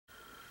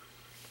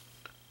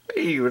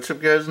Hey, what's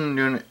up guys? I'm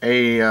doing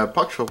a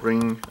box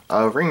opening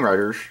of Ring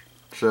Riders.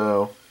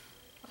 So,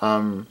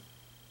 in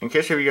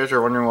case of you guys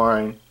are wondering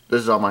why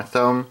this is on my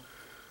thumb,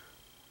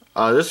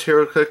 this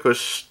hero click was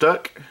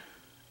stuck,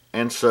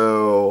 and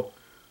so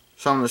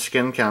some of the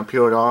skin kind of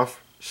peeled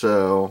off.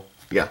 So,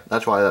 yeah,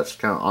 that's why that's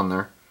kind of on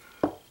there.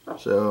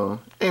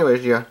 So,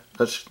 anyways, yeah,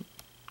 that's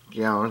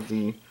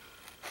the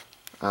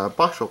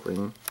box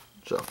opening.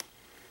 So,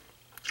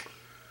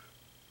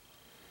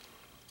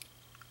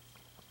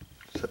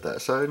 set that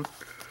aside.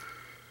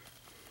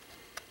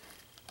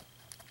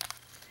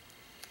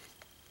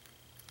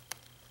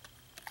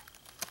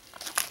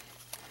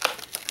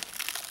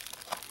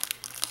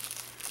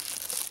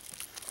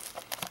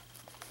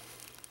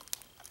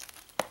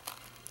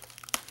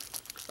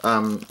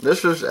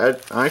 This was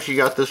I actually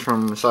got this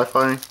from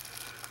Sci-Fi.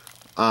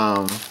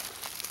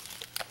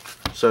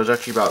 So it's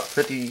actually about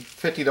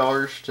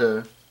 $50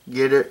 to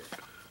get it.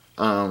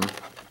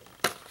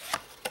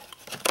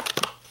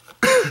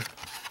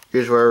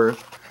 Here's where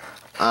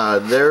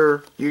their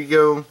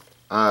Yugioh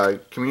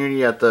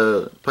community at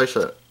the place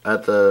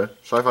at the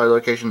Sci-Fi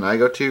location I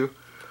go to.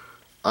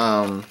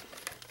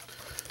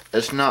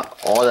 It's not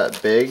all that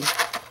big.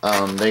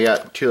 They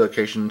got 2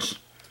 locations.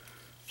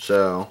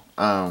 So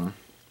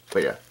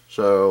but yeah,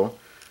 so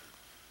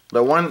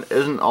the one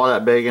isn't all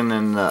that big, and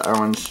then the other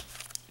one's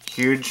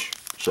huge.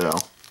 So,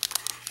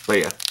 but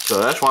yeah,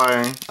 so that's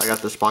why I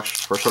got this box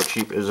for so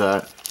cheap. Is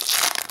that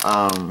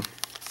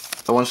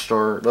the one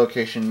store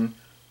location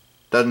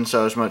doesn't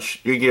sell as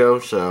much Yu-Gi-Oh,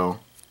 so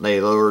they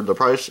lowered the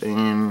price,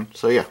 and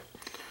so yeah.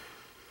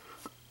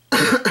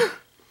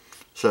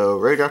 So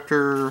right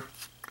after,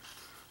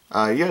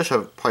 you guys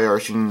have probably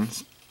already seen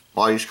a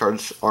lot of these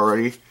cards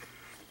already.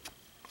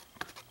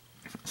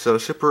 So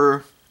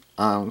Super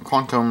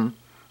Quantum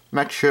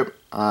Mech Ship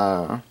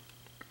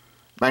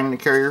Magnet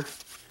Carrier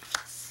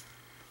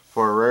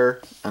for a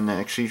rare, and then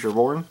Exceed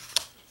Reborn,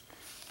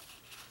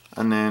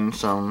 and then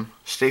some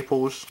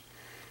staples.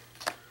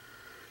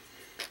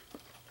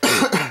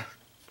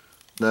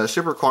 The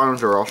Super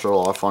Quantums are also a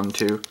lot of fun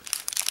too.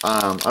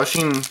 I've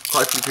seen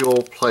quite a few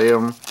people play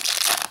them,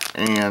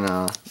 and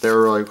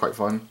they're really quite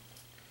fun.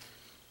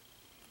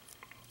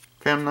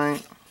 Fam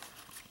Knight,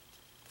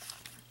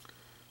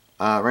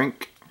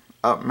 Rank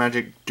Up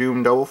Magic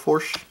Doom Double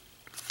Force,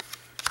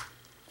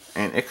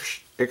 and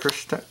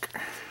Icarus Tech.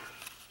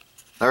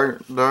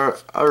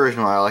 The other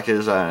reason why I like it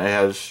is that it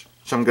has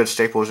some good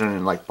staples in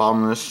it, like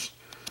Bombless,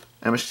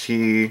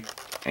 MST,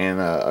 and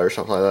other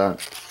stuff like that.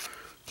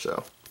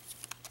 So,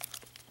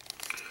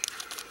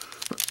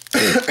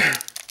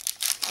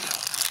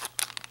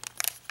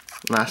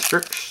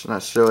 Mastrix,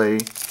 that's still a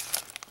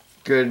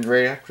good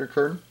Reactor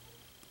card.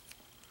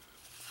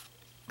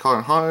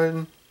 Colin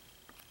Hyde,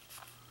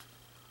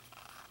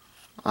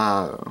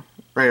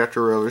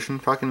 Reactor Revolution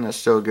Falcon, that's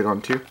still a good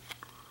one too.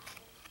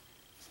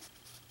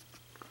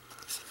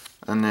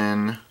 And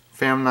then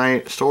Fam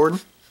Knight Sword,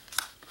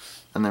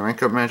 and then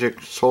Rank Up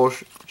Magic Soul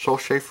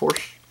Shave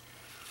Force.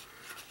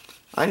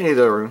 I need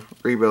to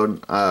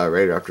rebuild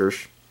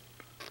Raptors.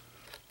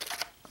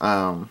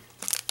 At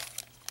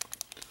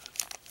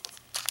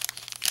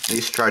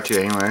least try to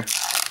anyway.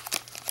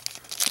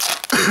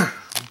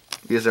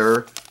 Because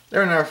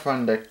they're never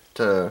fun deck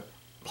to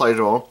play as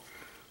well.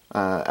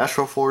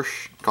 Astral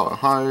Force, Colin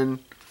Hyde,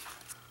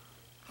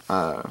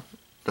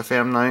 the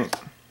Fam Knight.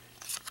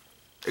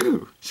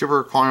 Ooh,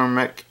 Super Quantum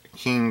Mech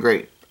King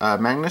Great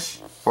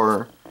Magnus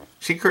for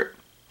Secret.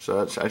 So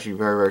that's actually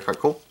very quite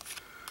cool.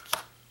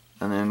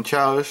 And then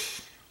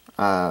Chalice,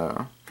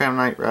 Fam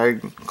Knight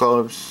Rag,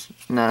 Gloves,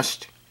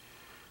 Nest,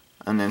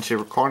 and then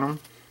Super Quantum.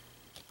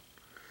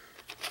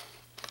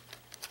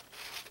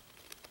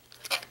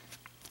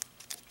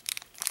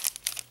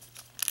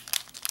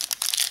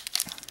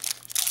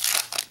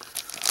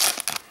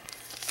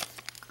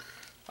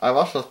 I've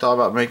also thought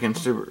about making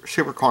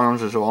Super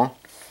Quantums as well.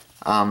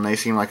 They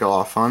seem like a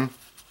lot of fun.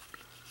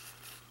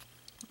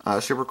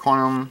 Super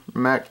Quantum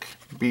Mech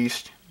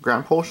Beast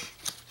Ground Pulse.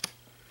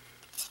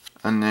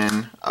 And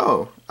then,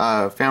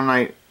 Fam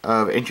Knight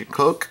of Ancient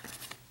Cloak.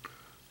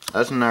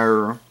 That's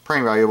another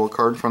pretty valuable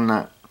card from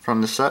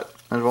the set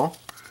as well.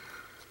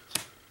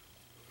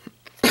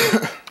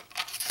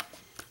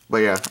 But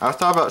yeah, I've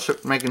thought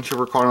about making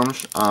Super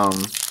Quantums.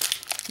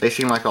 They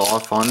seem like a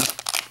lot of fun.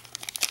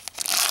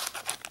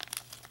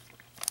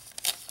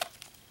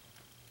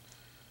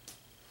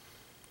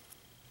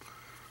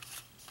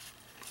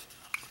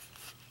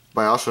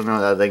 But I also know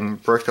that they can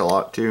brick a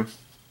lot too.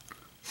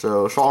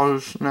 So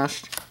Swallow's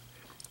Nest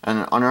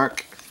and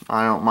Unark,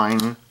 I don't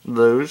mind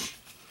those.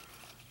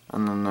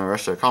 And then the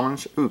rest of the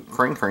commons. Ooh,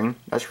 Crane,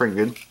 that's pretty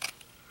good.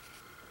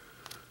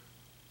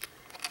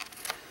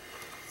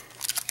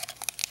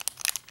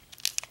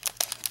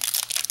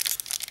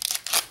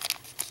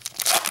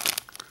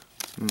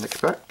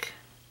 Next pack.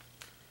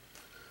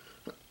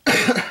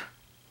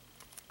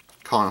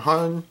 Colin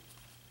Hyde,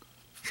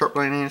 Sharp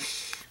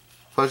Lanius,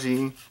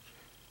 Fuzzy,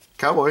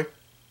 Cowboy,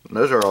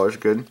 those are always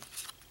good.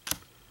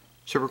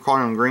 Super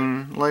Quantum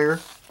Green Layer,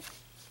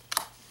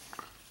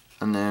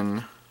 and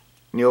then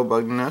Neo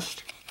Bug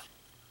Nest,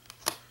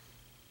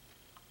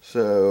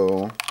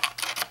 So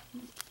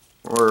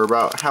we're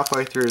about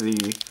halfway through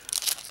the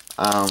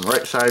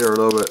right side, or a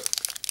little bit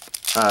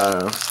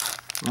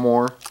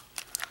more,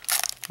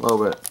 a little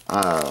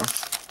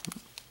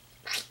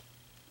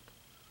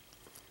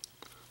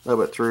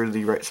bit through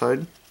the right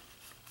side.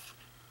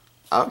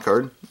 Out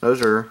card,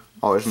 those are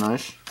always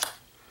nice.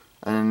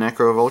 And then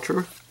Necro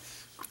Vulture.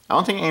 I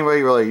don't think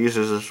anybody really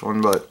uses this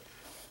one, but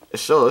it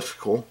still looks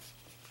cool.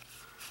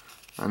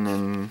 And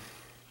then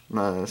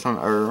some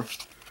other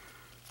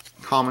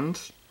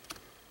commons.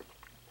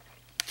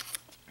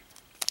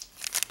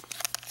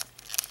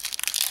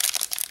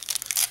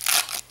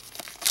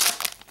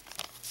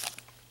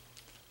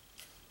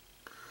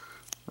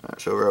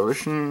 So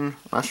Revolution,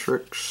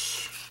 Master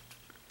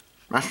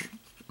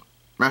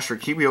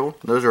Yugioh,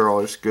 those are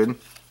always good.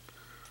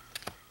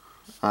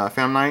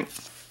 Found Knight,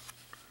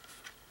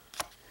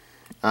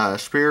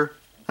 Spear,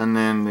 and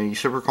then the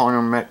Super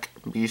Quantum Mech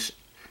Beast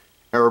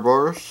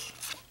Ouroboros.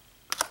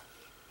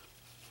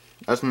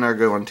 That's another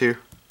good one too.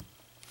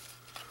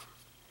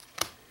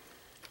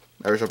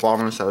 There's a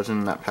Bombless that was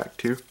in that pack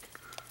too.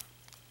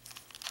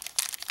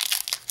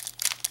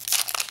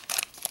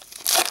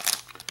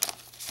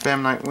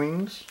 Fam Knight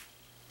Wings.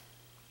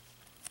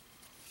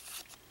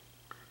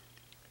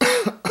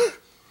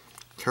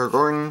 Terra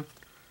Gordon,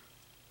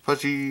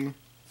 Fuzzy,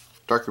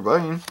 Dark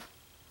Rebellion.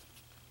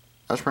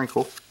 That's pretty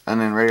cool. And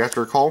then right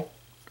after Call.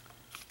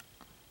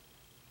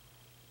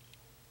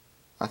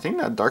 I think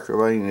that Dark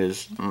Rebellion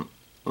is a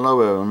little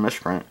bit of a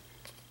misprint.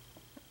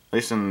 At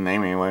least in the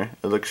name anyway.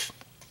 It looks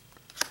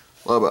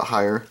a little bit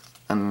higher.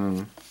 And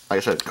then, like I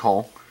said,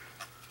 Call.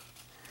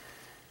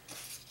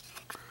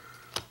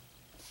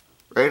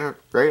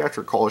 Right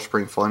after Call is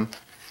pretty fun.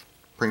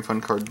 Pretty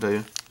fun card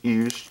to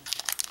use.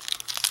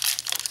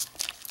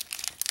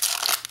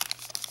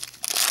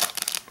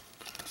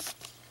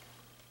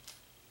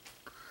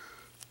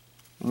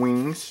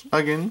 Wings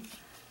again.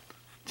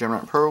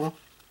 Gemini Pearl.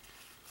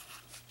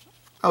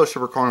 Oh,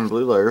 Super Quantum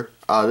Blue Layer.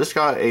 This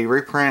got a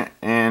reprint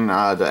in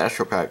the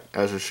Astro Pack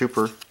as a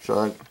super,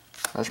 so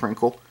that's pretty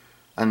cool.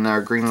 And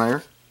our green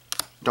layer.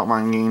 Don't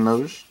mind getting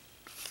those.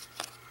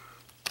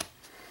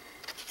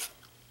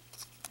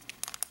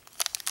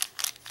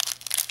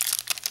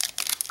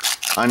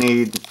 I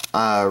need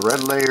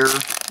red layer,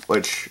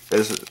 which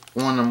is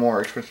one of the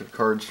more expensive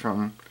cards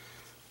from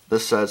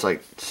this set. It's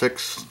like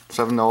 $6,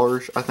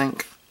 $7, I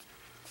think.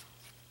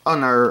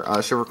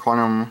 Another Super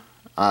Quantum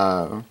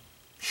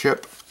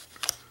ship,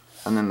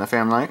 and then the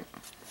Fam Knight.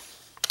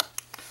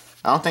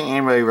 I don't think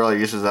anybody really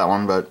uses that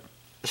one, but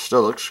it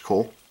still looks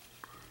cool.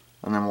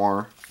 And then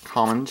more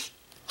commons.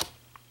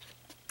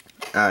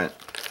 Alright,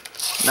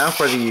 now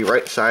for the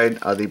right side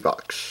of the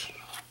box.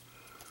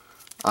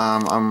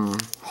 I'm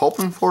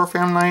hoping for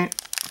Fam Knight,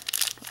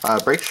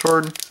 Break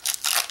Sword.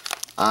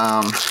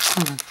 Not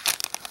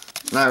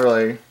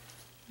really.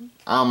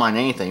 I don't mind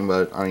anything,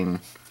 but I mean,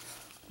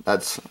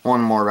 that's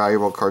one more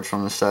valuable card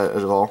from the set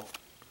as well.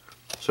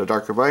 So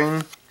Dark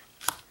Rebellion,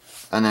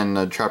 and then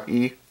the Trap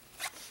E.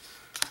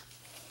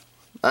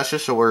 That's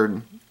just a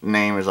weird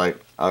name. Is like,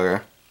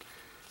 okay.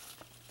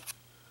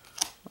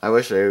 I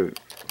wish they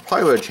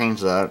probably would have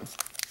changed that,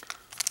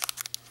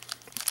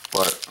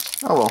 but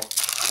oh well.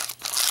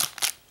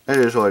 It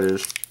is what it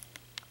is.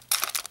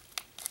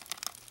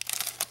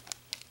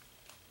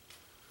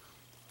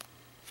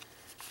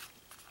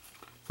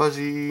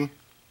 Fuzzy,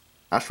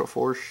 Astral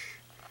Force,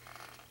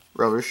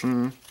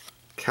 Revolution,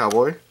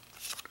 Cowboy.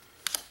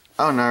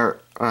 Oh, no,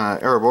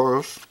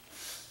 Ouroboros.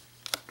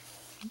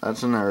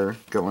 That's another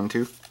good one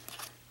too.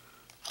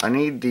 I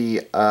need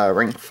the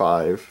rank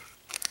 5.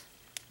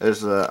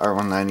 Is the other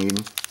one I need.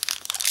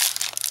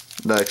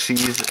 The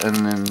Xyz,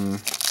 and then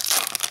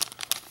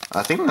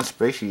I think that's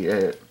basically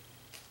it.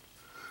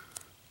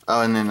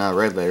 Oh, and then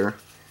red layer.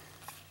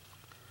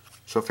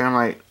 So Fam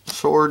Knight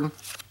Sword.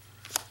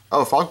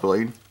 Oh, Fog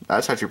Blade.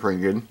 That's actually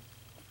pretty good.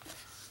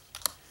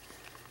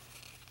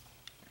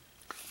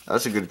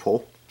 That's a good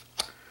pull.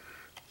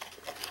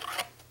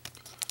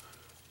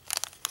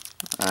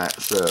 Alright,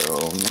 so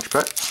next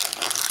pack.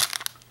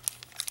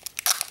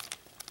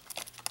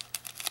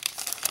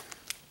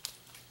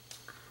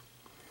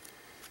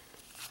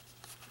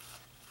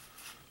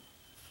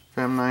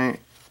 Fam Knight,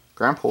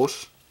 Grand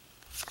Pulse.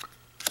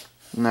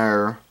 And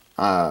their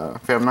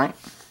Fam Knight.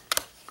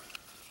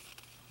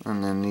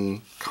 And then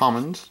the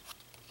commons.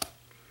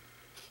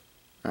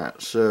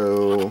 Alright,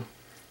 so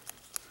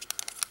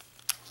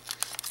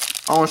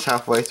almost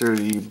halfway through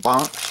the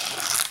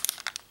box.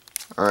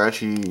 Or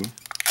actually,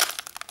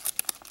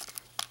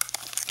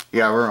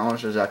 yeah, we're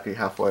almost exactly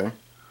halfway.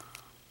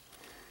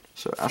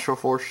 So Astral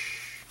Force,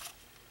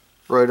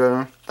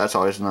 Rhoda, that's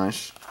always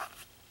nice.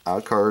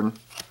 Out card.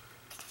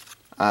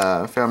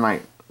 Fam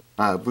Knight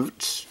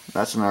Boots,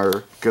 that's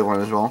another good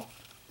one as well.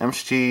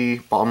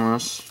 MCT,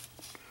 Bombless.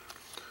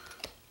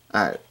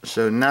 Alright,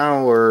 so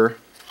now we're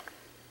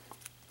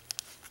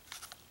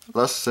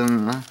less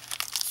than,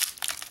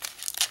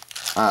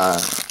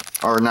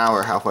 or now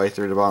we're halfway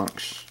through the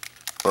box,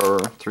 or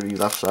through the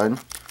left side.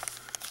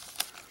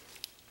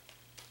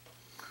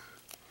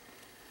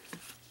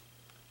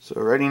 So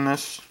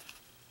readiness,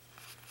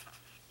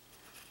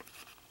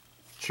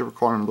 Super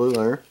Quantum Blue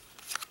layer,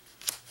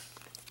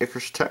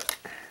 Icarus Tech,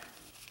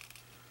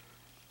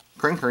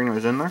 Crank Arena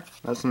is in there.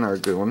 That's another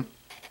good one.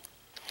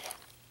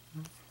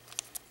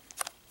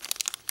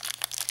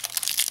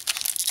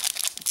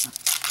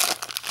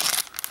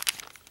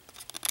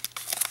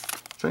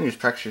 Some of these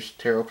packs just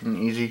tear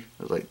open easy.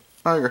 I was like,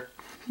 oh,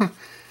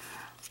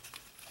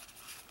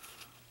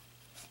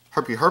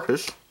 Harpy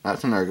Harpus,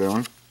 that's another good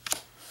one.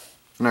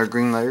 Another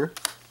green layer.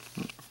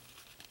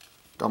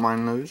 Don't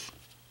mind those.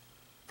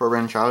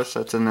 Forbidden Chalice,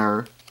 that's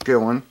another good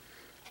one.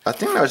 I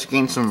think that was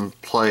gained some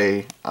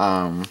play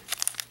for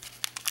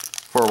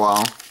a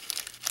while.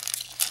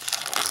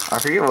 I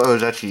forget what it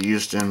was actually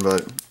used in,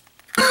 but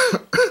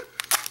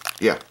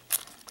yeah.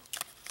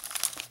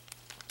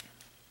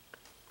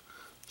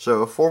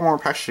 So 4 more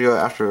packs to go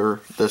after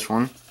this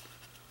one.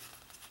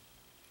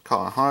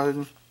 Colin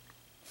Hod,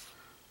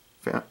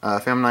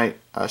 Famnite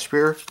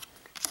Spear.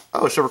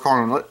 Oh, Super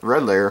Colin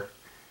Red Layer.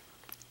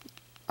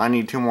 I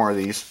need 2 more of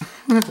these.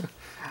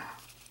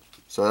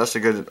 So that's a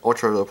good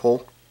ultra to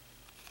pull.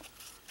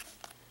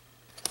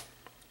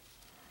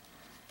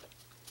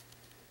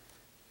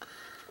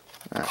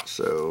 Alright,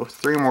 so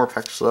 3 more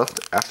packs left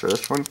after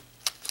this one.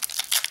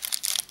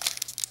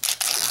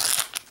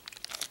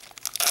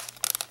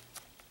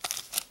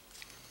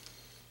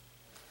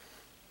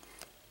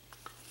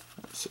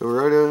 So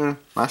Rhoda,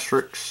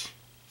 Masterix,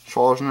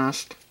 Swallow's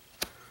Nest.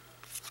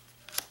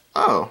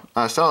 Oh,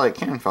 Starlight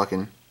Cannon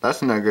Falcon.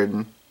 That's another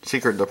good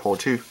secret to pull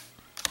too.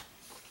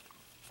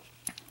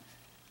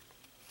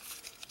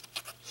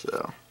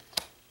 So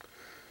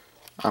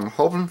I'm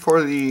hoping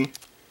for the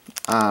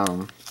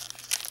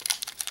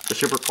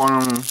Super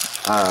Quantum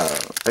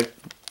like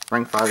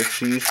rank 5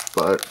 Exceed,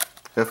 but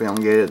if we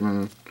don't get it,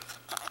 then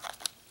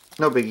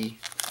no biggie.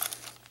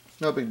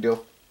 No big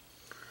deal.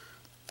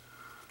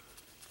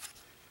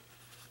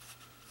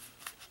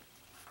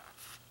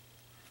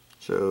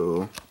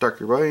 So Dark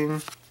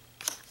Rebellion,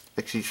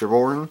 Exceed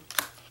Reborn.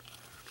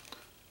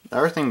 The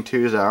other thing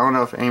too is that I don't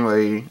know if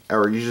anybody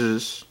ever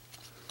uses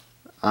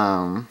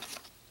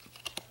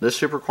this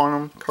Super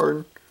Quantum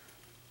card,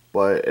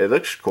 but it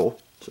looks cool.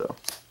 So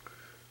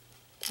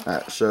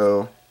alright,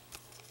 so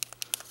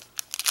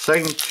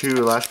second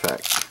to last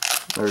pack.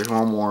 There's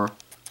one more.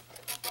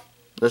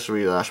 This will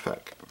be the last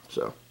pack.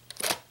 So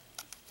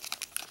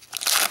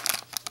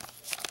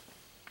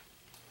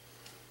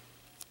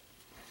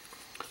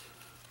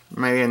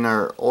maybe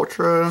another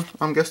Ultra,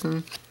 I'm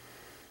guessing.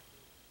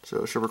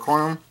 So Super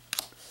Quantum,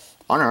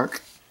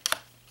 Monarch.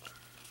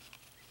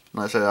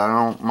 Like I said, I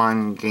don't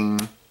mind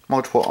getting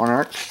multiple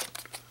Monarchs.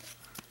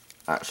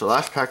 Alright, so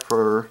last pack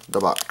for the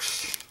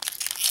box.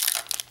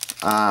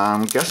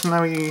 I'm guessing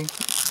that we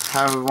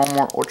have one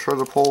more Ultra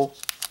to pull.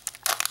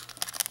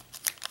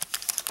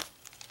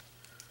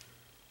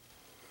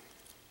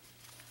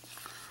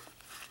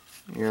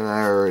 Yeah,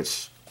 there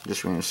it's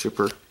just being a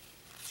super.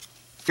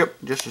 Yep,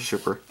 just a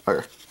super.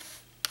 Okay.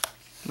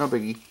 No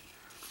biggie.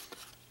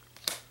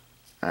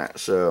 Alright,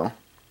 so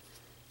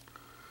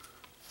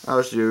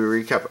I'll just do a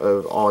recap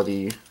of all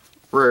the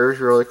rares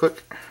really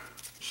quick.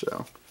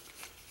 So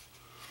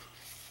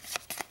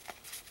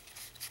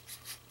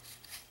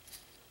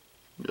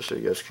just so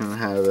you guys can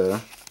have a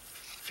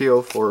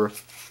feel for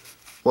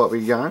what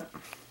we got.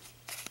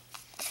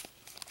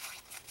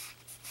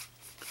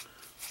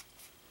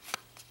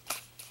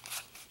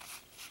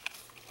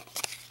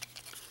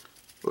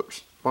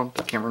 Whoops, bumped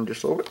the camera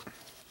just a little bit.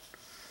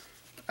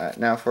 Alright,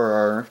 now for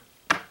our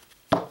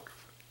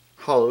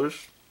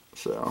hollows.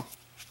 So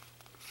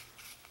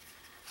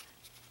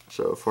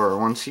for our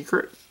one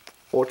secret,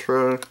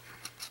 Ultra,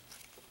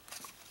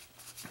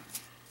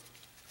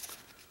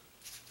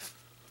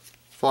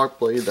 Fog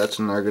Blade, that's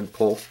another good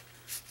pull.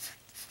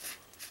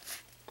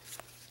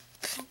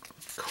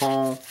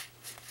 Call,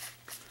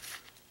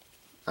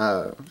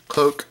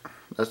 Cloak,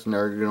 that's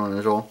another good one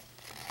as well.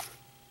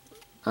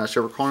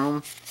 Silver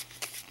Coin,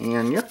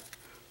 and yeah.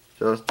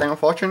 So thank you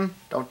for watching.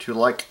 Don't to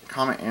like,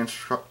 comment,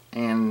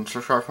 and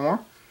subscribe for more.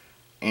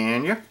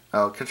 And yeah,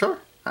 I'll catch you.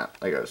 Alright,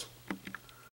 there goes.